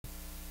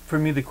for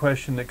me, the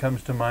question that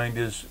comes to mind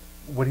is,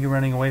 what are you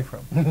running away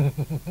from?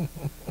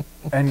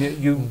 And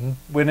you,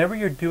 whenever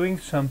you're doing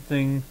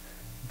something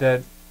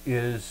that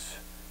is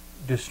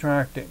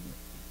distracting,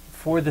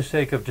 for the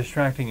sake of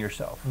distracting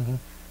yourself,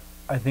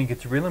 I think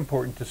it's real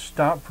important to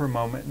stop for a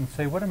moment and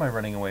say, what am I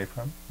running away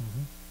from?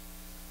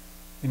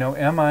 You know,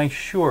 am I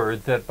sure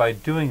that by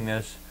doing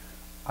this,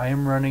 I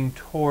am running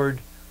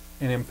toward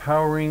an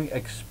empowering,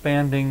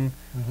 expanding,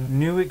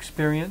 new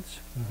experience,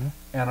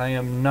 and I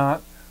am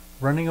not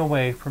running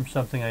away from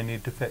something I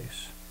need to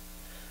face?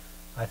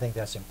 I think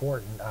that's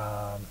important.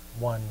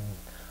 One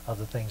of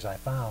the things I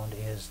found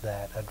is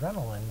that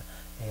adrenaline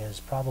is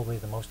probably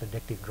the most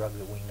addictive drug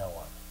that we know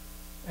of.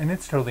 And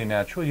it's totally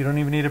natural. You don't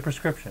even need a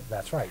prescription.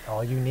 That's right.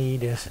 All you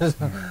need is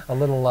a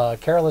little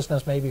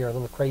carelessness maybe, or a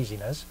little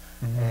craziness.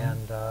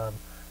 And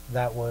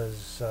that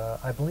was,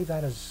 I believe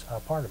that is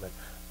part of it.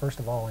 First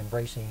of all,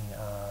 embracing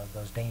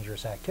those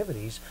dangerous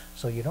activities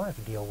so you don't have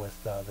to deal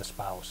with the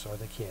spouse or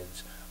the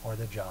kids or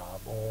the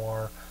job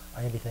or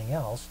anything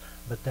else,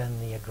 but then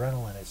the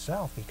adrenaline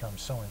itself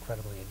becomes so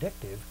incredibly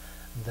addictive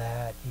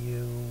that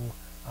you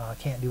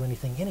can't do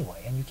anything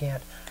anyway, and you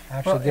can't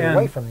actually get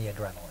away from the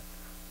adrenaline.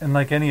 And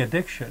like any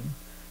addiction,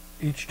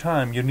 each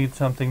time you need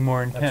something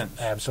more intense.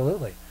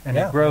 Absolutely. And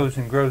it grows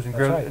and grows and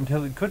grows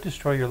until it could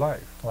destroy your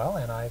life. Well,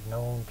 and I've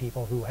known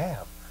people who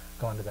have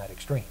gone to that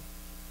extreme.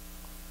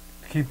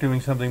 Keep doing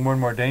something more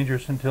and more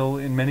dangerous until,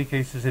 in many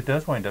cases, it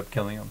does wind up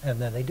killing them. And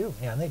then they do,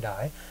 and they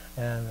die.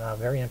 And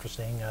very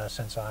interesting,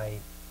 since I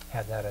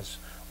had that as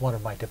one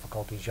of my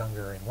difficulties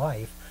younger in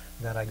life,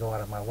 that I go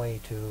out of my way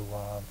to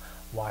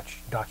watch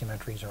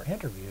documentaries or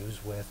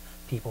interviews with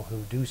people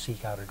who do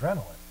seek out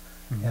adrenaline.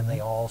 And they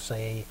all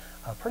say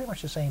pretty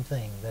much the same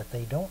thing, that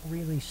they don't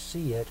really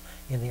see it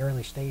in the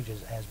early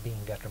stages as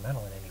being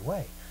detrimental in any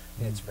way.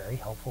 It's very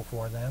helpful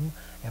for them,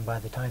 and by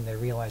the time they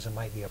realize it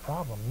might be a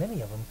problem,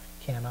 many of them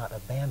cannot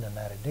abandon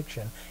that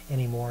addiction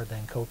any more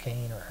than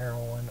cocaine or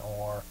heroin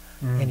or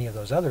any of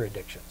those other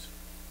addictions.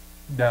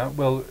 Yeah,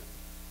 well,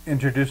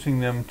 introducing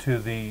them to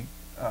the,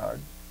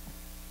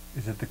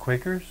 is it the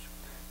Quakers?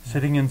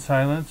 Sitting in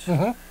silence.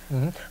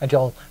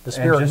 Until the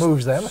spirit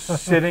moves them.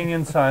 Sitting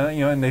in silence,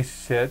 you know, and they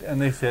sit, and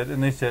they sit,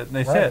 and they sit, and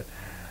they sit.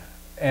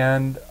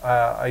 And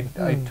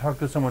I talked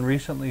to someone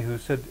recently who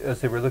said,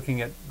 as they were looking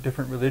at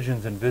different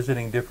religions and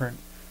visiting different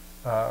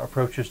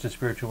approaches to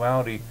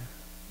spirituality,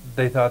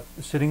 they thought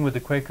sitting with the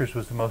Quakers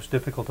was the most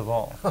difficult of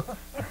all.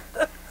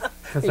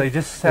 Because they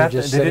just sat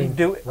there, they didn't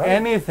do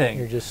anything.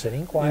 You're just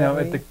sitting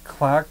quietly. You know, the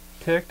clock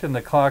ticked, and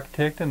the clock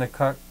ticked, and the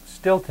clock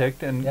still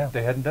ticked, and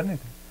they hadn't done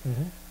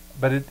anything.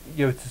 But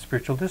it's a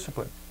spiritual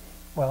discipline.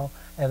 Well,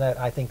 and that,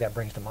 I think that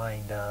brings to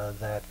mind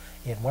that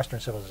in Western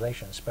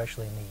civilization,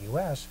 especially in the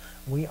U.S.,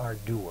 we are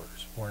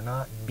doers. We're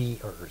not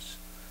beers.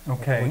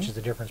 Okay. Which is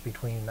the difference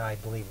between, I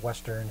believe,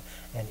 Western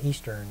and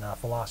Eastern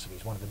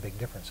philosophies, one of the big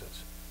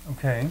differences.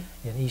 Okay.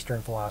 In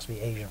Eastern philosophy,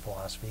 Asian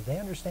philosophy, they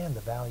understand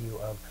the value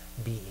of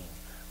being,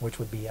 which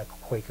would be a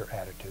Quaker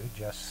attitude,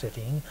 just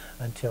sitting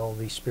until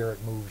the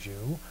spirit moves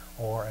you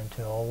or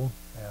until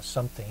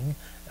something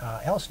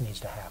else needs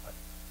to happen.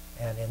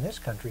 And in this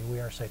country, we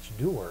are such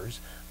doers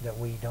that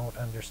we don't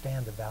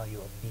understand the value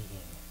of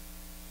being.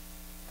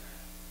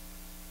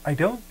 I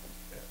don't.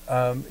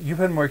 You've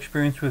had more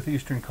experience with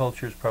Eastern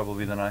cultures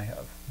probably than I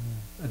have,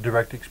 a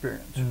direct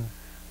experience.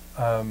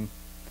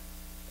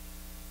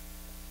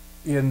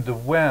 In the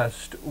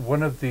West,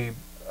 one of the,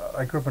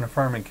 I grew up in a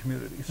farming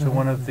community, so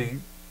one of the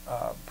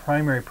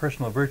primary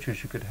personal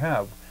virtues you could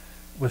have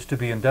was to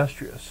be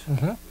industrious.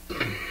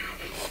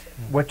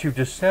 What you've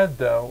just said,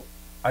 though,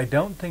 I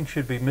don't think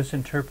should be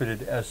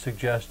misinterpreted as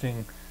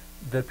suggesting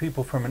that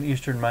people from an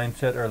Eastern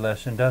mindset are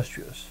less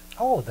industrious.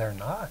 Oh, they're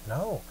not,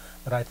 no.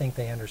 But I think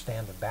they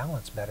understand the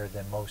balance better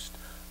than most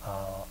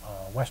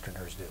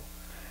Westerners do.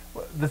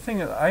 Well, the thing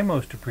that I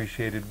most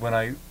appreciated when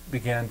I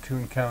began to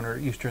encounter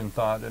Eastern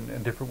thought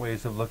and different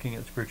ways of looking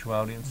at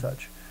spirituality and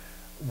such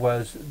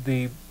was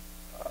the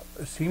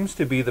seems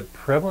to be the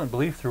prevalent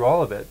belief through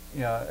all of it.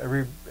 You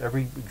know,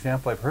 every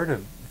example I've heard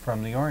of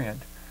from the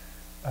Orient,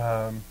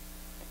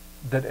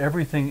 that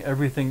everything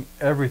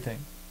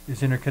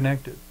is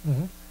interconnected.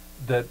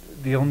 That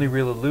the only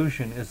real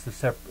illusion is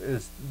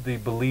the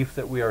belief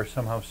that we are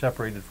somehow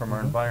separated from our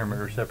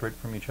environment or separate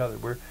from each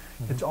other.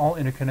 It's all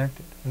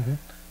interconnected.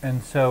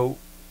 And so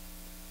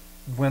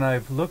when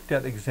I've looked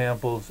at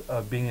examples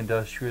of being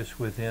industrious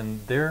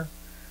within their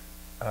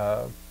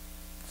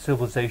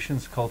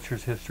civilizations,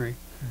 cultures, history,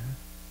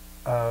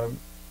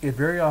 it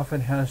very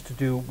often has to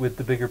do with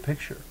the bigger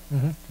picture.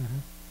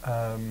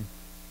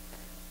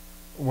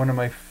 One of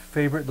my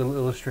favorite little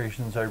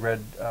illustrations I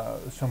read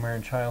somewhere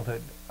in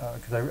childhood,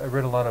 because I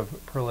read a lot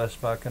of Pearl S.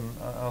 Buck and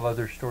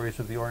other stories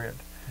of the Orient,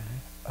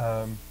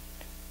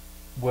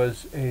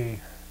 was an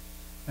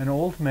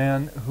old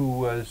man who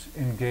was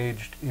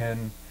engaged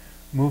in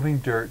moving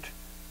dirt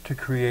to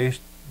create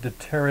the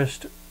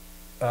terraced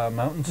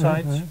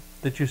mountainsides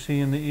that you see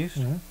in the East.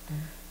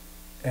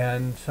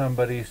 And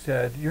somebody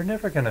said, "You're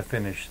never going to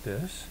finish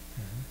this."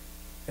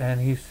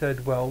 And he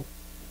said, "Well,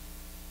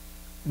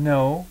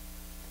 no,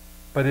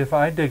 But if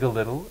I dig a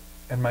little,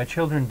 and my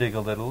children dig a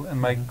little, and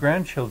my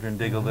grandchildren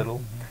dig a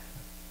little,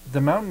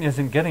 the mountain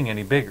isn't getting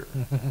any bigger.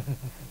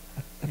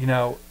 You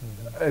know,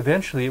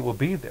 eventually it will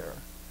be there.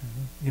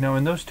 You know,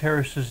 and those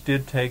terraces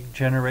did take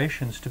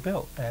generations to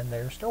build. And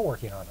they're still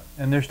working on them.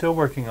 And they're still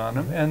working on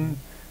them,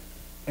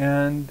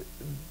 and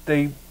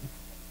they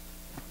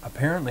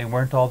apparently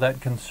weren't all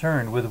that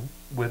concerned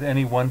with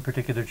any one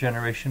particular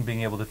generation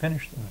being able to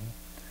finish them.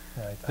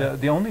 Right.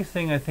 The only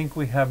thing I think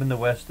we have in the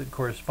West that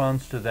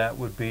corresponds to that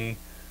would be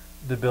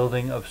the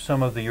building of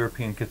some of the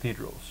European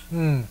cathedrals.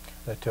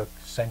 That took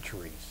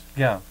centuries.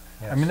 Yeah.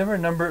 Yes. I mean, there were a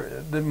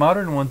number, the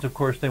modern ones, of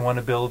course, they want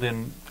to build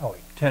in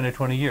 10 or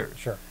 20 years.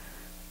 Sure.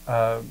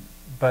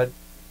 But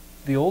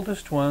the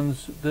oldest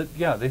ones,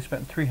 they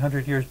spent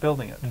 300 years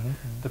building it.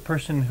 The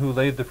person who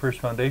laid the first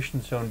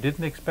foundation stone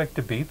didn't expect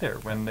to be there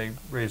when they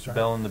raised the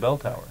bell in the bell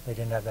tower. They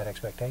didn't have that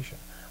expectation.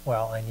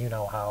 Well, and you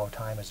know how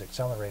time has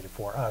accelerated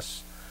for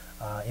us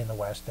in the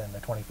West and the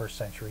 21st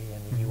century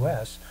in the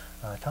U.S.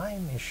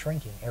 Time is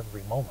shrinking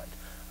every moment.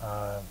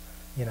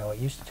 You know, it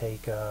used to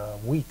take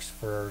weeks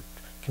for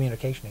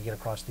communication to get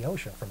across the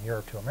ocean from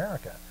Europe to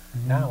America.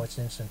 Now it's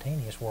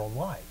instantaneous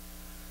worldwide.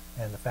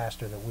 And the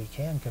faster that we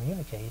can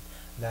communicate,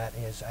 that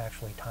is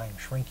actually time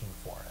shrinking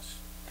for us.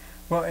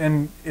 Well,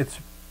 and it's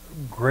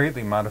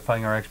greatly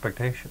modifying our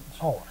expectations.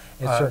 Oh,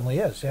 it certainly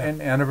is, yeah. An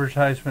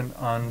advertisement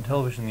on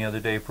television the other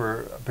day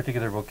for a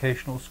particular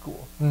vocational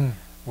school,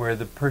 where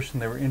the person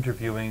they were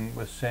interviewing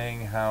was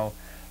saying how,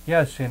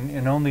 yes,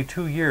 in only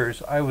 2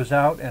 years, I was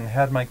out and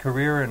had my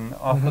career and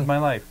off with my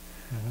life.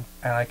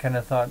 And I kind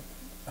of thought,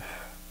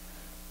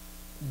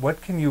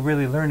 what can you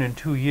really learn in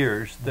 2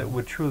 years that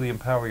would truly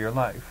empower your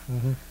life?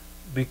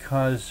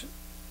 Because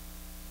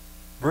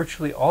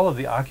virtually all of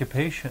the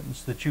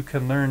occupations that you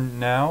can learn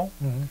now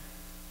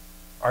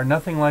are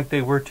nothing like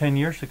they were 10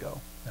 years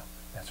ago. No,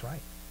 that's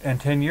right.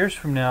 And 10 years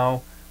from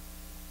now,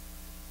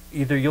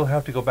 either you'll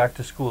have to go back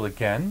to school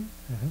again,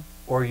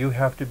 or you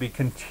have to be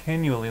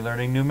continually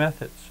learning new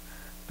methods.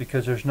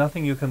 Because there's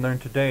nothing you can learn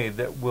today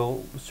that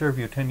will serve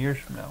you 10 years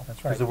from now.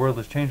 That's right. Because the world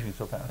is changing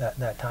so fast.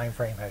 That time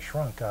frame has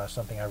shrunk.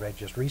 Something I read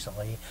just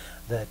recently,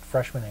 that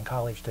freshmen in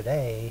college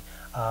today,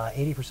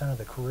 80% of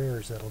the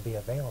careers that will be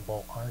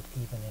available aren't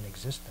even in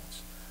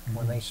existence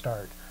when they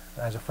start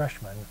as a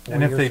freshman. 4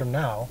 years from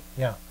now,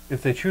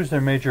 if they choose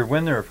their major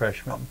when they're a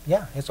freshman,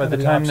 it's by the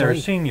time they're a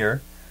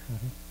senior,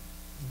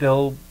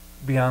 they'll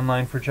be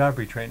online for job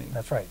retraining.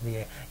 That's right.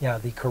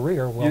 The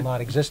career will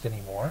not exist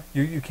anymore.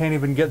 You can't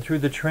even get through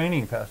the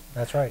training fast.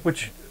 That's right.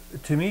 Which,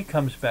 to me,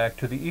 comes back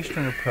to the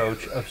Eastern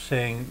approach of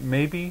saying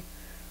maybe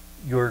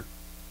your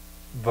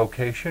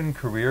vocation,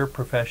 career,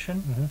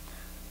 profession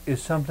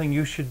is something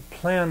you should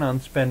plan on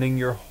spending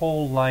your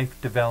whole life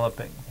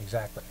developing.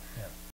 Exactly.